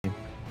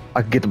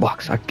I can get the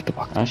box. I can get the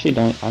box. I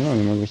don't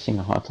remember seeing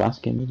a hot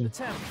flask game either. Let's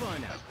have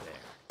fun out there.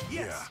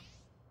 Yes.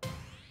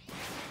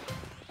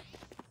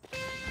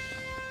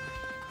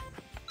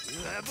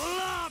 Level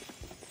up.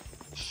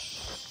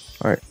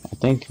 Alright. I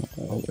think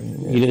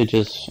either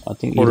just I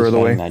think Order of the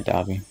way. that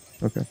Dobby.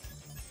 Okay.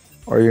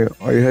 Are you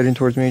heading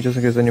towards me just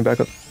in case I need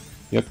backup?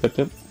 Yep.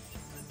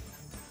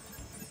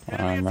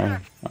 I'm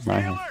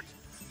right here.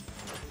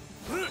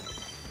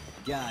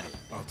 Got it.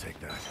 I'll take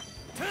that.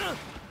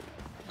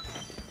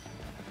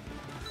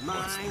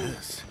 What's Mine.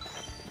 this?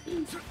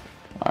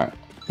 Alright.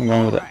 I'm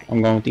going with it.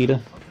 I'm going with Iida.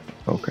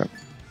 Okay.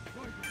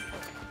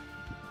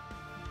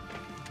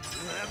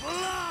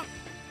 Level up.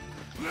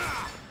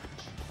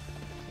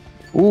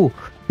 Ooh,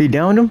 he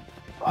downed him?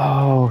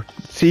 Oh,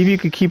 see if you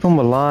could keep him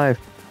alive.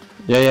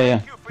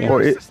 Yeah.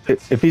 Or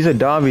if he's a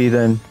Dobby,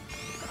 then...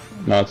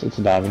 No, it's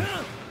a Dobby.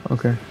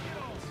 Okay.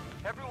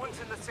 Everyone's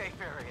in the safe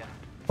area.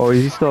 Oh,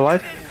 is he still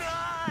alive?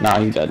 Nah,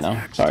 he's dead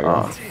now. Sorry.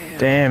 Oh,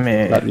 damn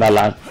it. That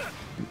last.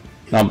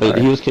 No, but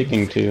he was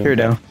kicking too. Here,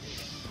 down.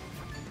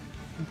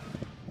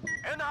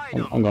 An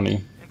item. I'm going to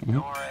you.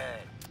 Ignore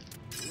it.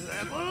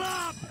 Level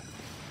up.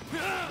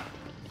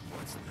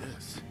 What's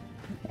this?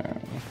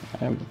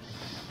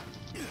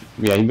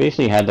 Yeah, he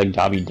basically had like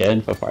Dobby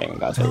dead before I even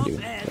got there, dude.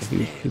 So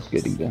he's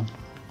good to go.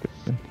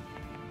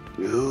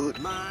 Dude.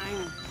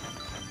 Mine.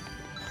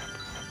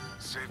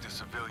 Saved a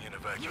civilian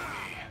evacuee.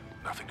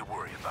 Nothing to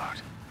worry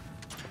about.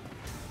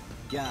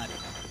 Got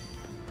it.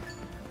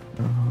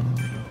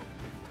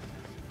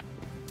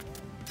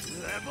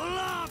 Level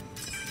up.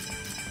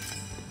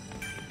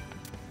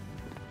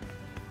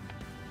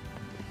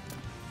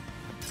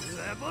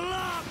 Level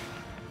up.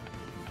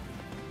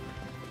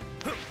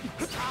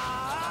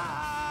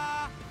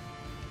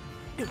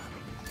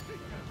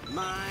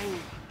 Mine.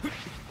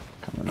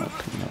 Coming up.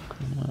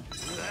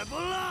 Level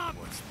up.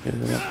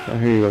 Oh,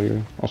 here you go,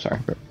 you. Oh, sorry.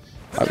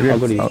 I'll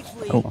go to you.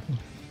 Oh.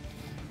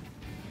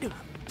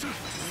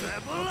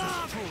 Level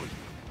up.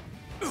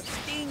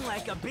 Sting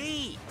like a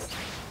bee.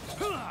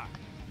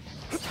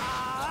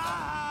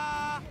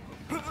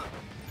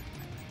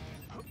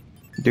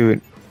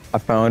 Dude, I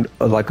found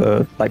like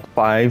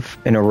 5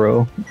 in a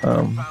row.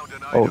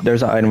 Oh,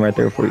 there's an item right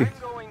there for you.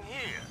 Going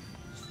here.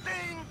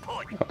 Staying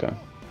put. Okay.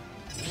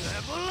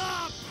 Level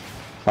up.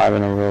 5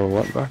 in a row.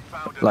 What, bro?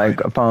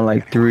 Like I found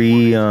like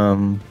 3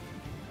 what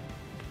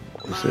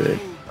was it?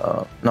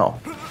 No,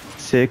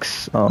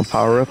 6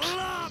 power-ups.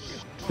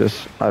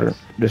 Just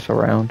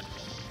around.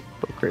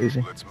 So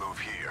crazy. Let's move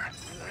here.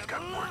 We've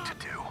got work to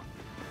do.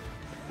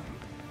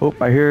 Oh,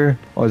 I hear.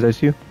 Oh, is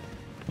that you?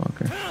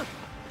 Okay.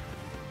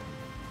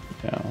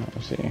 Yeah,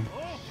 let's see.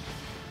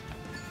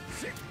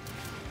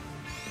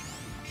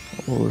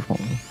 Oh,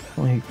 if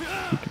only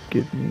he could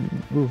give me.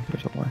 Ooh,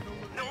 there's a line.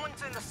 No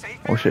one's in the safe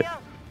Oh shit. area?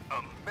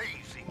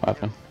 Amazing. What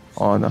happened?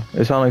 Oh no,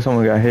 it sounded like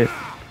someone got hit.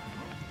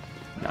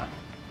 Nah.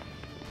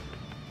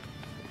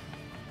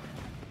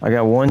 I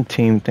got one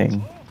team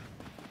thing.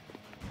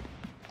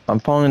 I'm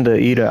following the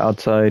Iida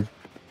outside.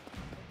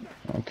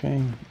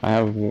 Okay. I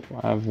have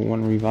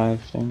one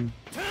revive thing.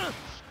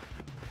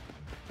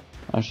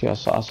 Actually, I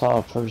saw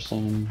a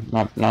person,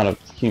 not a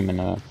human,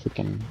 a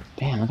freaking.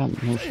 Damn, I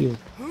got no shield.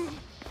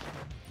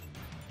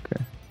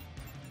 Okay.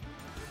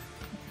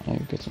 I need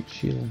to get some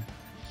shield.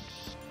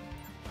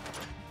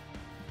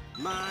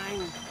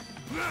 Mine.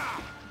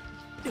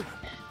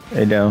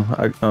 Hey, down.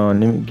 Let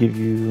me give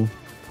you.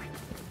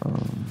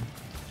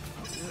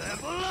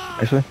 Level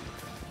up. Actually,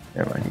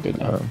 never mind. I'm good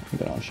now. I'm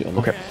good on shield.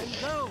 Okay.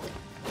 Go.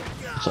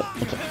 What's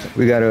up?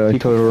 We got a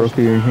Todoroki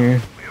in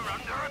here. We're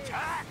under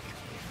attack.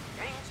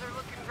 Things are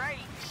looking great.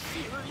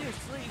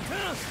 Seriously.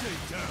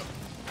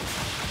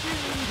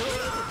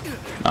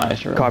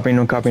 Nice, right? Copying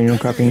him.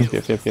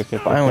 Yep.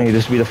 Finally,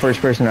 this will be the first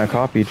person I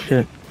copied.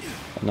 Shit.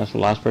 And that's the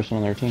last person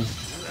on their team.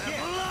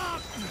 Level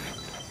up.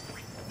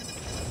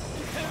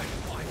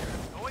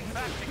 Going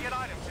back to get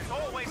items is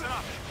always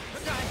enough.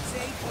 Drive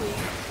safely.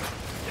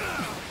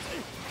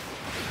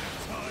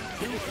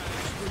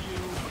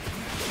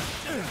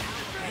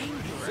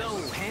 So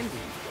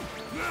handy.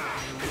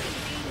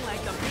 Sting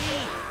like a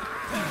bee.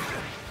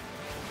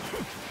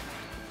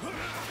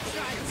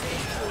 Drive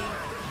safely.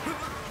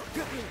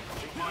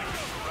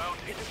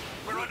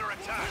 We're under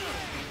attack.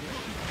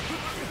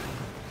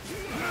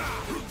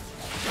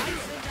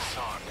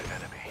 Disarmed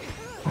enemy.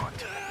 On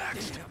to the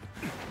next.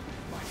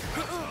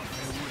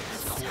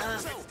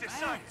 It's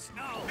decided.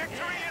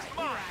 Victory is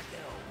mine.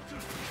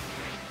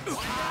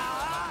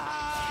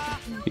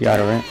 You got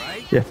it, right?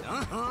 Yeah.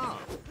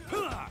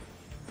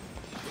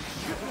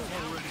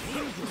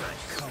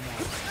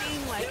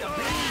 Sting like a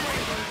bee.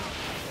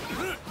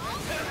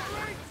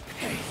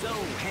 So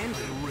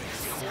handy.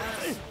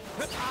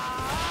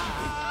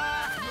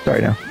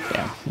 Sorry now.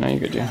 Yeah. No, you're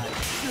good, dude.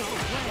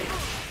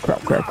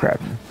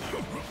 Crap.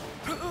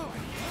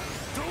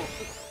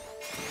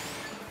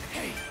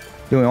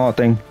 Doing all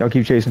thing. Y'all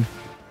keep chasing.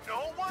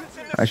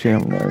 Actually,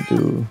 I'm gonna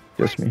do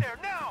just me.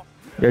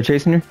 You're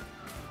chasing her?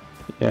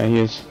 Yeah, he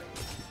is.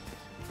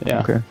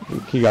 Yeah. Okay.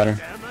 He got her.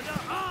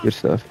 Good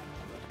stuff.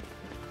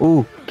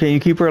 Ooh, can you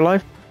keep her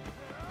alive?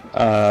 He's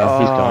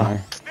killing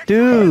her.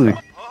 Dude,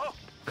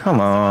 come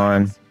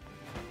on.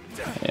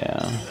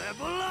 Yeah.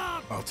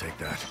 I'll take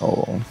that.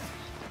 Oh,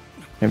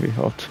 maybe it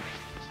helped.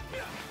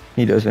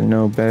 He doesn't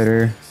know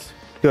better.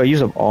 Dude, I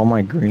use up all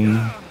my green.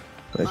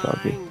 But it's all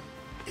good.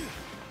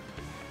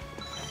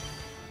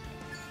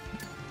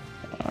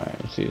 Alright,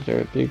 let's see, is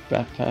there a big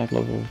backpack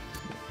level?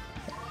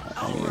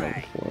 I mean, level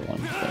 4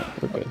 one.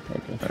 We're good,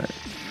 we're good. Alright.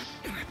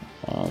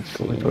 Let's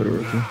go. Go to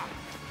rookie.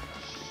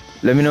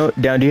 Let me know.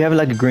 Down, do you have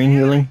like a green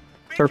healing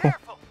circle?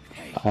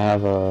 I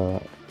have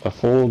a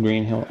full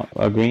green hill,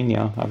 a green,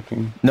 yeah, I have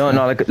green. No,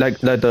 no, like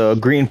the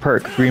green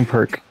perk,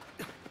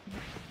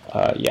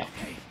 Yeah.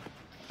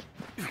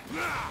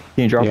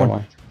 Can you drop Yeah, one?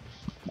 why?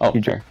 Oh,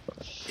 You sure.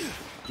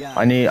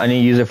 I need to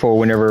use it for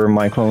whenever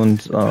my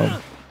clones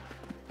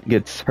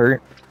gets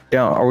hurt.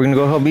 Down, are we gonna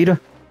go help Iida?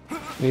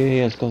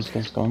 Yeah, let's go,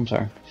 I'm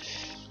sorry.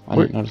 I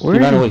Where- didn't notice. where He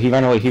is ran he? away, he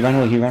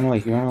ran away.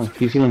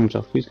 He's healing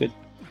himself, he's good.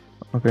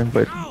 Okay,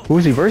 but who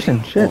is he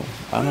versing? Shit. Oh,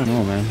 I don't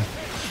know, man.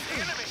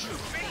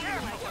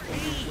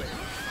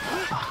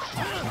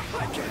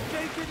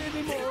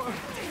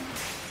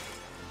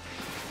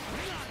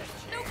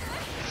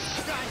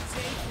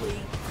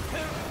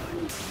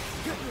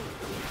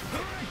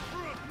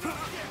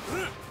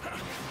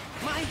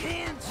 My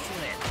hand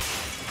slipped.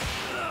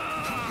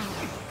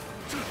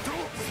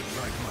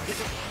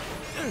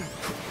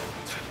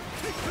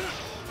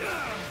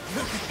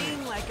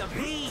 Sting like a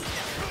bee.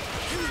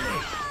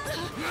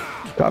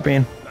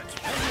 Copying.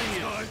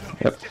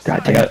 Yep.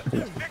 God damn it.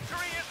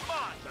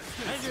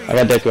 I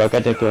got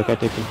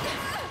Deku.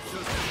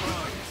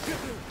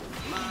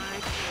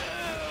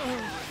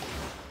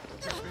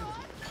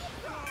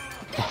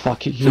 Oh,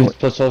 fuck, he's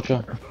plus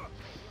ultra.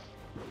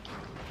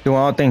 Do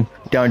one thing.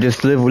 Down,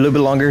 just live a little bit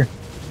longer.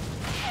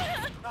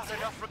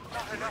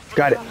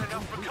 Got it.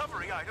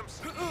 Recovery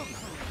items.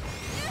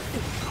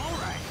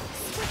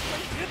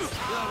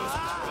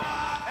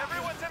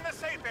 Everyone's in the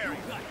safe area.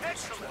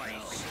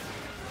 Excellent.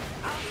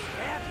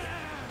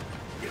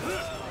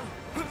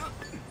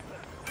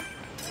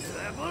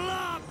 Level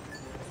up.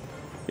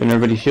 You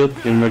ready shield?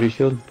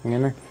 Hang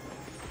in there.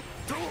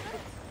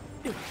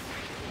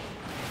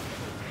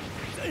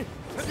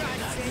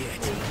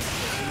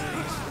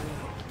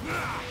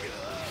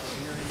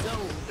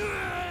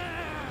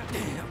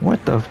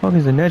 What the fuck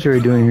is the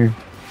Nedry doing here?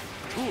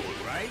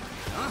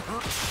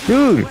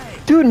 Dude,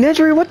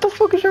 Nedry, what the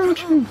fuck is wrong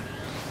with you?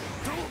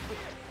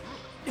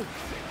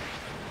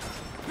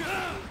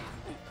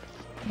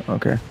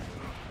 Okay.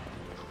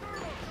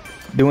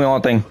 Doing all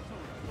thing.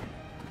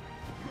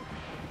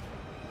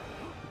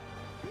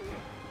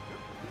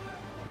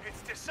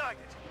 It's decided.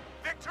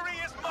 Victory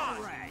is mine.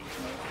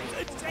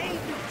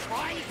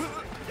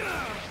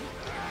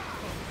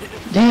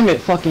 Damn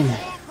it, fucking.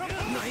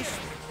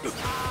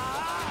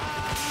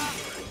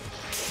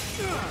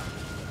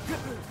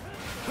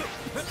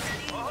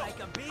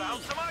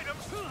 Found some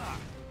items.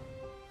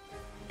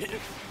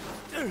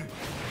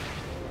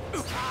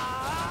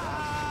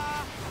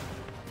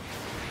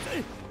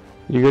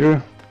 You good,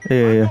 Ru?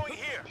 Yeah. Going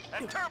here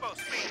at turbo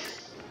speed.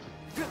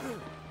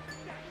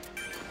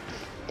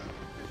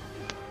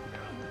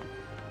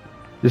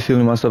 Just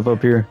healing myself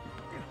up here.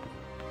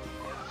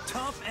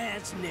 Tough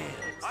as nails.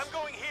 I'm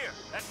going here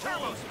at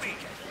turbo speed.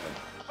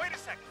 Wait a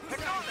second.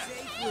 Ignore that.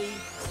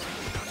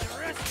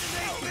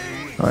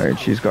 Alright,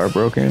 she's guard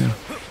broken.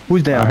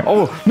 Who's down?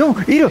 Oh, no,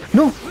 Iida,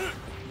 no!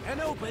 An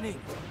opening.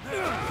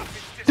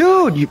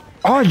 Dude, you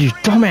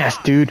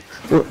dumbass, dude.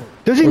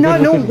 Does he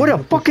not know what a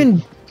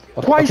fucking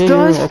twice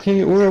does?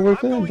 Okay, we're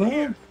good, bro.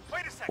 Wait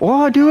a second.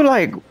 Well, dude,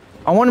 like,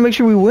 I want to make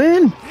sure we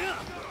win.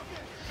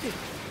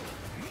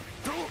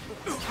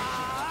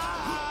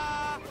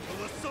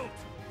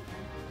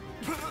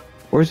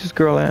 Where's this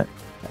girl at?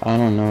 I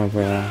don't know,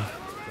 bro.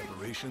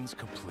 Preparations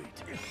complete.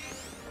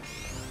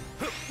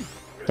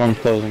 Storm's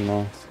closing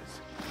now.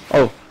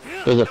 Oh,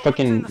 there's a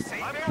fucking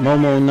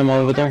Momo and them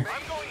over there.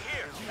 I'm going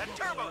here at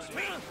turbo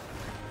speed.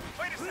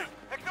 Wait a second.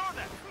 Ignore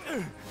that.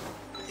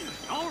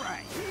 All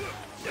right.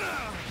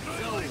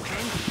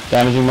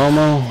 Damaging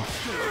Momo.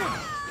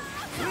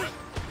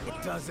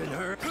 It doesn't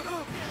hurt.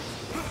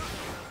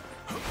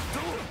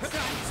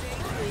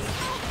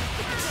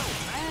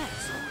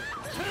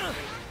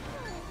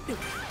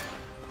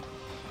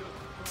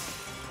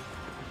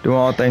 Doing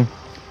all thing.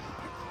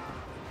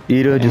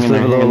 Iida, just Hang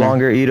in live a there, little hang in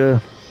longer,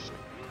 Iida.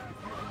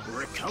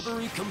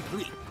 Recovery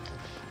complete.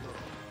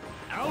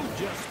 I'll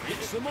just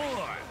pick some more.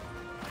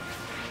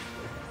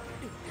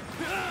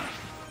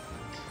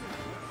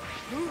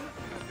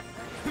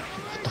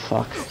 What the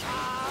fuck?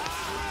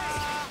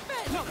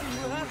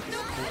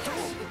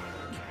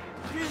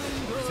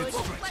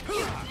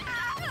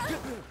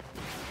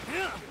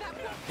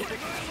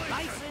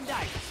 Nice and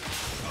nice.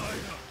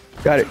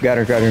 Got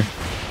her.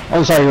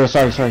 Oh, sorry.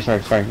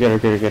 Get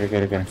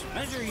her.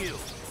 Measure you.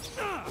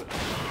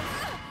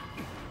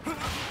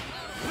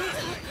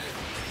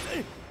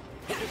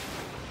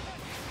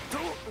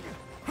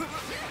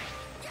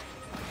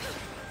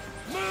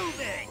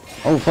 Moving.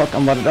 Oh fuck,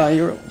 I'm about to die.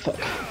 Fuck.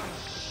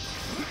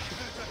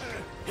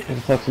 Where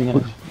the fuck's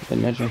the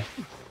measure?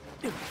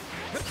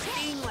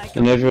 The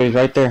Nezui's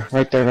right there,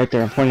 right there, right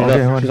there. I'm pointing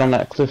Okay, up. hold She's on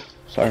that cliff.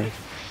 Sorry.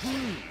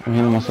 I'm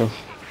healing myself.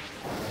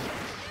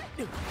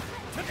 And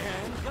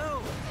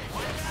go.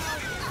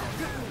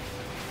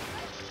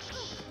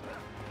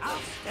 I'll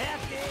stab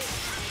it.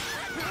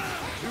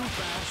 Too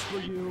fast for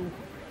you.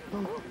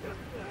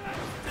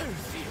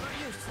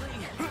 Seriously.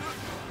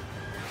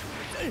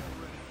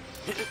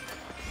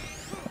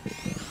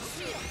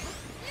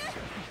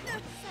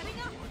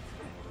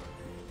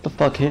 What the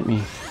fuck hit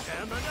me?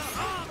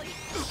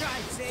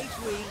 Drive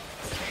safely.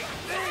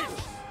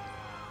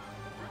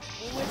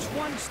 Which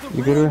one's the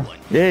You good? real Or? one?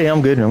 Yeah,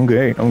 I'm good. I'm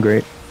great. I'm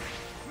great.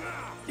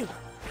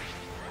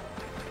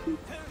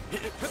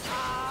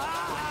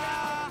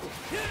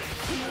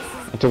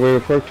 It's a way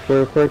quirk,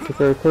 very quirk,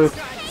 very quirk.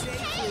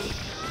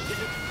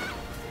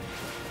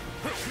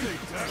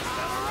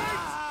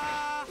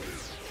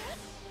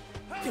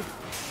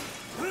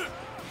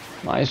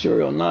 Nice, you're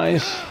real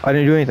nice. I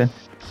didn't do anything.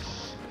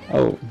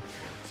 Oh,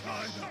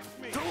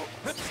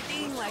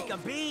 Sting like a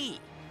bee.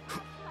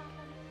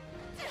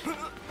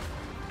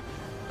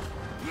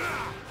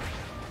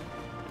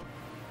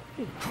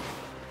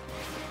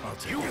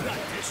 You got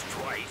this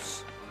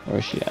twice.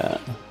 where's she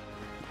at?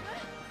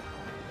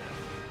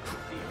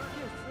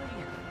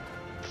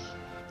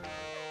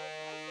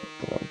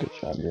 Oh, good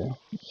job, bro.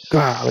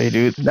 Golly,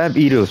 dude, that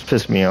Iida's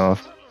pissed me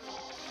off.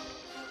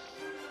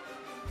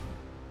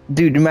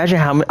 Dude, imagine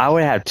how many, I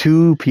would have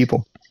 2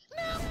 people.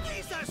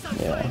 These are some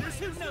Yeah. fighters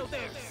who know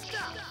their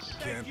stuff.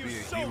 Can't be a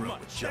hero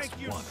with just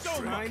one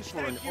Time for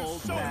an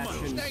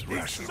old-fashioned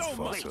Russian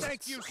fucker.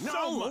 Thank you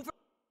so much.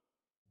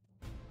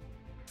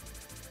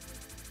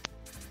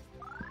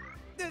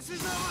 This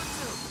is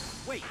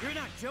awesome. Wait, you're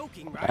not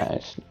joking, right?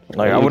 Nice.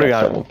 Like You I would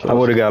several have got, kills. I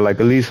would have got like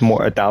at least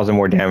 1,000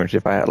 more damage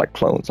if I had like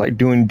clones, like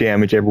doing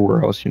damage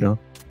everywhere else, you know.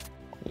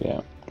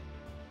 Yeah.